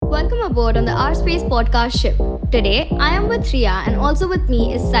welcome aboard on the R Space podcast ship. Today, I am with Ria and also with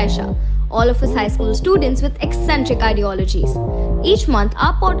me is Saisha, all of us high school students with eccentric ideologies. Each month,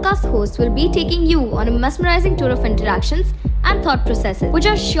 our podcast host will be taking you on a mesmerizing tour of interactions and thought processes, which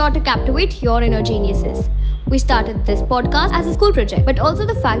are sure to captivate your inner geniuses. We started this podcast as a school project, but also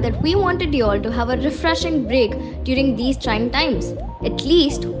the fact that we wanted you all to have a refreshing break during these trying times, at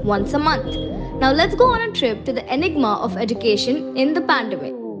least once a month. Now let's go on a trip to the enigma of education in the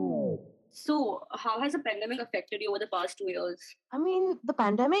pandemic. So, how has the pandemic affected you over the past 2 years? I mean, the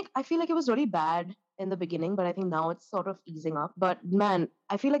pandemic, I feel like it was really bad in the beginning, but I think now it's sort of easing up. But man,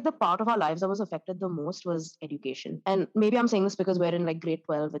 I feel like the part of our lives that was affected the most was education. And maybe I'm saying this because we're in like grade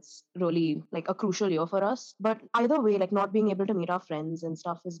 12. It's really like a crucial year for us. But either way, like not being able to meet our friends and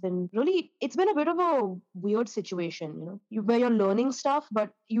stuff has been really, it's been a bit of a weird situation, where you're learning stuff, but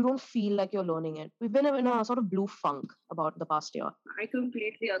you don't feel like you're learning it. We've been in a sort of blue funk about the past year. I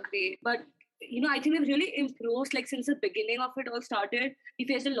completely agree. But I think we've really improved. Like since the beginning of it all started, we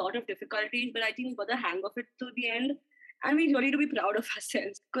faced a lot of difficulties, but I think we got the hang of it to the end, and we really to be proud of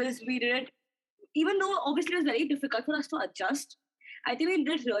ourselves because we did it. Even though obviously it was very difficult for us to adjust, I think we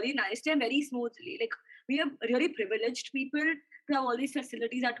did really nicely and very smoothly. Like we are really privileged people to have all these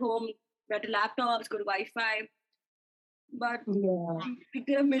facilities at home. We had laptops, good Wi-Fi, but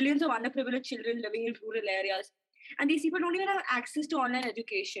there are millions of underprivileged children living in rural areas. And these people don't even have access to online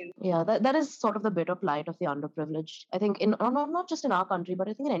education. Yeah, that is sort of the bitter plight of the underprivileged. I think not just in our country, but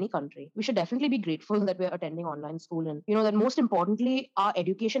I think in any country, we should definitely be grateful that we're attending online school, and that most importantly, our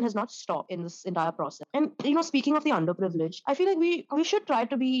education has not stopped in this entire process. And speaking of the underprivileged, I feel like we should try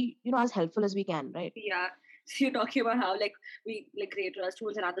to be as helpful as we can, right? Yeah. So you're talking about how we create our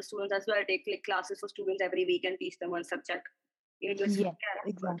students and other students as well. I take classes for students every week and teach them one subject. Yeah,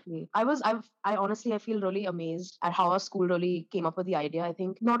 exactly. I honestly, I feel really amazed at how our school really came up with the idea. I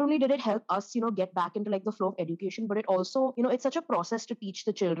think not only did it help us, get back into like the flow of education, but it also, it's such a process to teach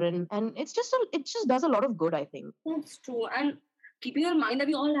the children, and it just does a lot of good, I think. That's true. And keeping in mind that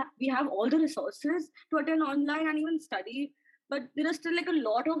we have all the resources to attend online and even study, but there are still a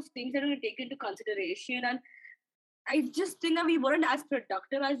lot of things that we take into consideration. And I just think that we weren't as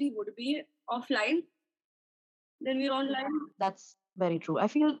productive as we would be offline than we're online. That's very true. I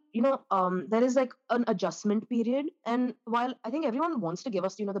feel, there is like an adjustment period. And while I think everyone wants to give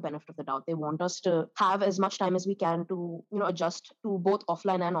us, the benefit of the doubt, they want us to have as much time as we can to, adjust to both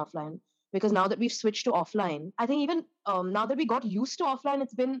offline and offline. Because now that we've switched to offline, I think even now that we got used to offline,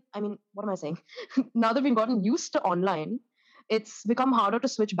 what am I saying? Now that we've gotten used to online, it's become harder to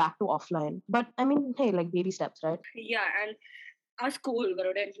switch back to offline. But I mean, hey, like baby steps, right? Yeah, and our school,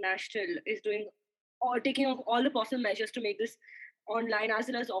 Baroda International, is doing or taking off all the possible measures to make this online as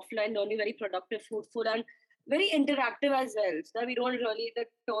well as offline learning very productive, fruitful, and very interactive as well. So that we don't really the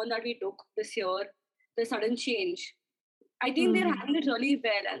turn that we took this year, the sudden change. I think they're handling it really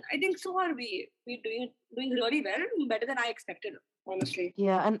well, and I think so are we. We're doing really well, better than I expected, honestly.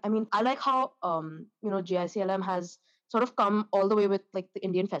 Yeah, and I mean, I like how GICLM has sort of come all the way with like the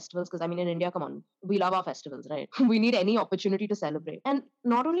Indian festivals, because I mean, in India, come on, we love our festivals, right? We need any opportunity to celebrate. And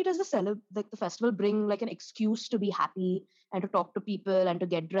not only does the festival bring like an excuse to be happy and to talk to people and to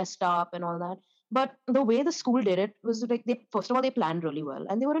get dressed up and all that, but the way the school did it was like, they first of all, they planned really well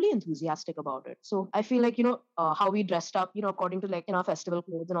and they were really enthusiastic about it. So I feel like, how we dressed up, according to like in our festival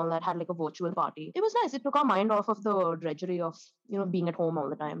clothes and all that, had like a virtual party. It was nice. It took our mind off of the drudgery of being at home all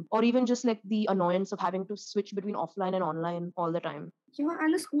the time, or even just like the annoyance of having to switch between offline and online all the time. Yeah,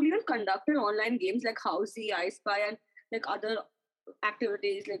 and the school even conducted online games like Housey, I Spy, and like other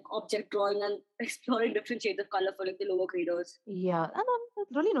activities like object drawing and exploring different shades of color for like the lower graders. Yeah, and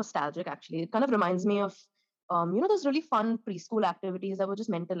it's really nostalgic actually. It kind of reminds me of those really fun preschool activities that were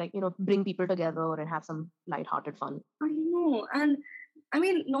just meant to like, bring people together and have some light-hearted fun. I know, and I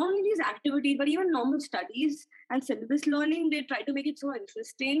mean, not only these activities, but even normal studies and syllabus learning, they try to make it so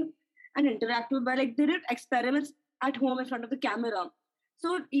interesting and interactive by like they did experiments at home in front of the camera.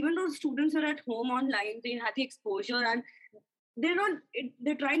 So even though students are at home online, they had the exposure and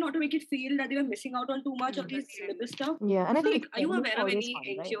they try not to make it feel that they were missing out on too much of these syllabus stuff. Yeah, and I So think like, are you aware of always any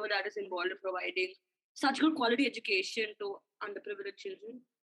fun, right? NGO that is involved in providing such good quality education to underprivileged children?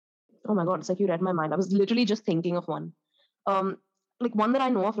 Oh my God, it's like you read my mind. I was literally just thinking of one. Um, like one that I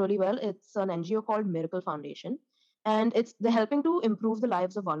know of really well. It's an NGO called Miracle Foundation, and they're helping to improve the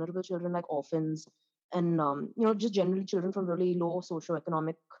lives of vulnerable children like orphans and just generally children from really low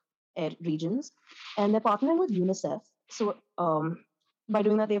socioeconomic regions. And they're partnering with UNICEF. So by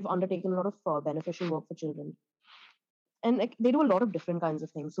doing that, they've undertaken a lot of beneficial work for children, and like they do a lot of different kinds of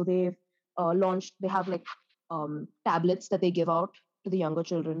things. So they've launched. They have like tablets that they give out to the younger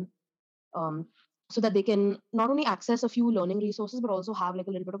children, um, so that they can not only access a few learning resources, but also have like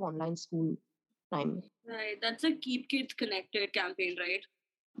a little bit of online school time. Right. That's a Keep Kids Connected campaign, right?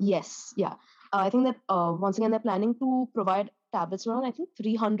 Yes, yeah. I think that once again they're planning to provide tablets around I think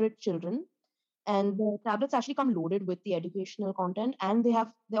 300 children, and the tablets actually come loaded with the educational content, and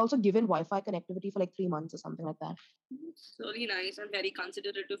they also given Wi-Fi connectivity for like 3 months or something like that. It's really nice and very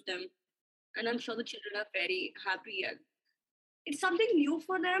considerate of them. And I'm sure the children are very happy. And it's something new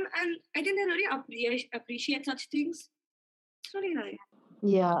for them. And I think they really appreciate such things. It's really nice.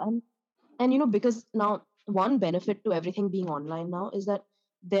 Yeah, and because now one benefit to everything being online now is that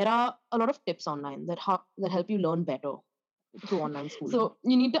there are a lot of tips online that help you learn better through online schooling. So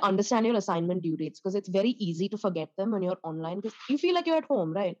you need to understand your assignment due dates because it's very easy to forget them when you're online because you feel like you're at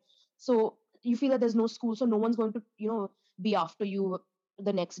home, right? So you feel that there's no school, so no one's going to, be after you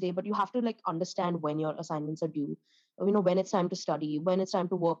the next day, but you have to like understand when your assignments are due, when it's time to study, when it's time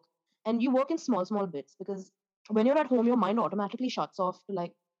to work. And you work in small bits because when you're at home, your mind automatically shuts off to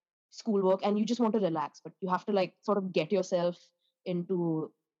like schoolwork and you just want to relax, but you have to like sort of get yourself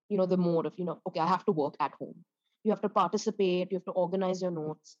into, the mode of, okay, I have to work at home. You have to participate, you have to organize your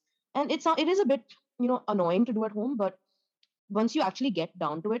notes. And it is a bit, annoying to do at home, but once you actually get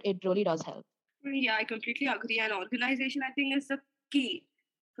down to it, it really does help. Yeah, I completely agree. And organization, I think, is the key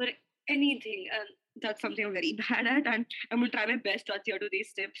for anything. And that's something I'm very bad at. And I'm going to try my best to adhere to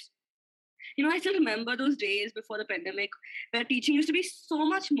these tips. I still remember those days before the pandemic where teaching used to be so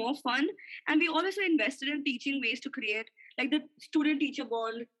much more fun. And we always were invested in teaching ways to create like the student teacher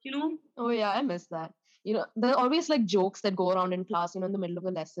bond. Oh yeah, I miss that. There are always like jokes that go around in class, in the middle of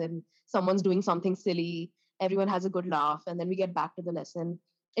a lesson, someone's doing something silly, everyone has a good laugh, and then we get back to the lesson.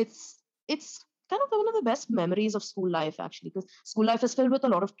 It's kind of one of the best memories of school life actually, because school life is filled with a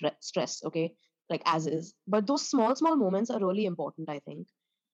lot of stress, okay, like as is. But those small moments are really important, I think.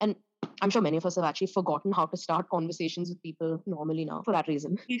 And I'm sure many of us have actually forgotten how to start conversations with people normally now for that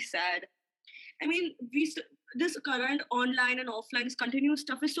reason. It's sad. I mean, this current online and offline continuous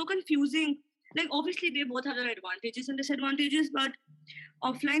stuff is so confusing. Like, obviously, they both have their advantages and disadvantages, but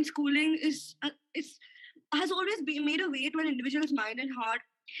offline schooling has always been made a way to an individual's mind and heart,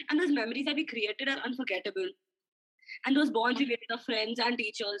 and those memories that we created are unforgettable. And those bonds we made with our friends and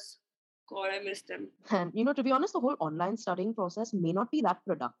teachers, God, I miss them. And to be honest, the whole online studying process may not be that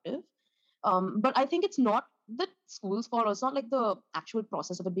productive. But I think it's not the school's fault, or it's not like the actual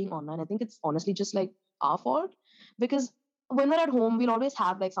process of it being online. I think it's honestly just like our fault, because when we're at home, we'll always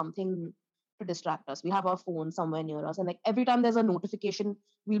have like something to distract us. We have our phone somewhere near us, and like every time there's a notification,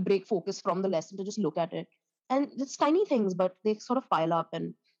 we'll break focus from the lesson to just look at it. And it's tiny things, but they sort of pile up,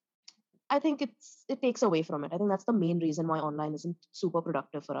 and I think it takes away from it. I think that's the main reason why online isn't super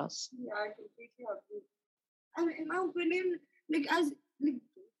productive for us. Yeah, I completely agree. And in my opinion, like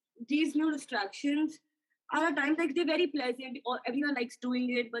these new distractions are at times like they're very pleasant or everyone likes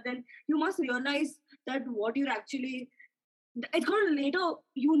doing it, but then you must realize that what you're actually it's going to later,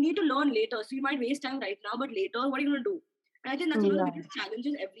 you need to learn later. So you might waste time right now, but later, what are you going to do? And I think that's one of the Yeah. biggest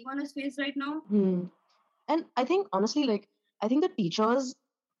challenges everyone has faced right now. And I think honestly, like I think the teachers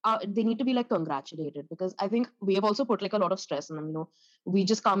they need to be like congratulated, because I think we have also put like a lot of stress on them. We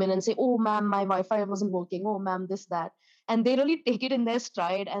just come in and say, "Oh, ma'am, my Wi-Fi wasn't working. Oh, ma'am, this that," and they really take it in their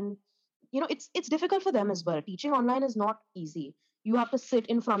stride. And it's difficult for them as well. Teaching online is not easy. You have to sit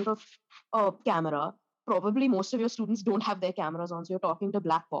in front of a camera. Probably most of your students don't have their cameras on, so you're talking to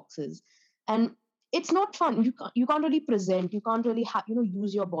black boxes, and it's not fun. You can't really present. You can't really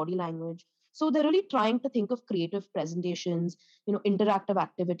use your body language. So they're really trying to think of creative presentations, interactive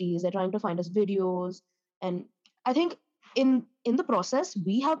activities. They're trying to find us videos, and I think in the process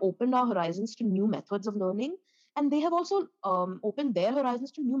we have opened our horizons to new methods of learning, and they have also opened their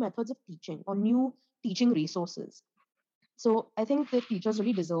horizons to new methods of teaching or new teaching resources. So I think the teachers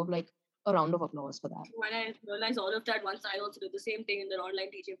really deserve like a round of applause for that. When I realized all of that, once I also did the same thing in their online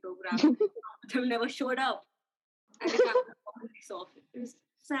teaching program, they never showed up. And it was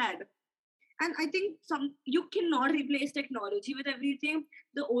sad. And I think you cannot replace technology with everything.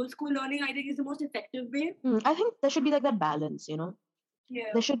 The old school learning, I think, is the most effective way. I think there should be like that balance,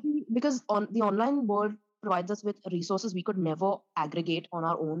 Yeah. There should be, because on the online world provides us with resources we could never aggregate on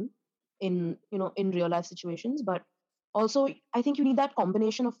our own in real life situations. But also I think you need that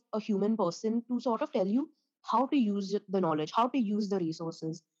combination of a human person to sort of tell you how to use the knowledge, how to use the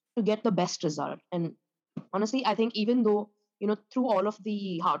resources to get the best result. And honestly, I think even though through all of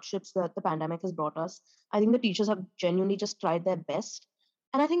the hardships that the pandemic has brought us, I think the teachers have genuinely just tried their best,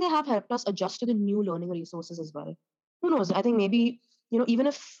 and I think they have helped us adjust to the new learning resources as well. Who knows, I think maybe even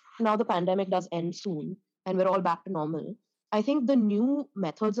if now the pandemic does end soon and we're all back to normal, I think the new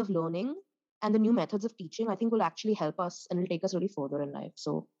methods of learning and the new methods of teaching, I think will actually help us and will take us really further in life.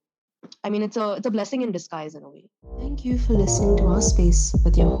 So, I mean, it's a blessing in disguise in a way. Thank you for listening to our space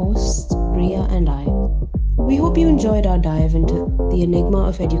with your hosts, Priya and I. We hope you enjoyed our dive into the enigma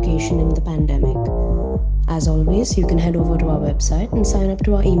of education in the pandemic. As always, you can head over to our website and sign up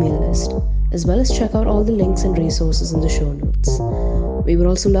to our email list, as well as check out all the links and resources in the show notes. We would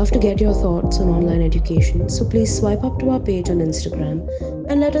also love to get your thoughts on online education, so please swipe up to our page on Instagram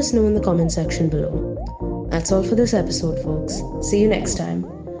and let us know in the comment section below. That's all for this episode, folks. See you next time.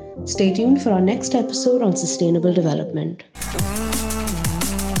 Stay tuned for our next episode on sustainable development.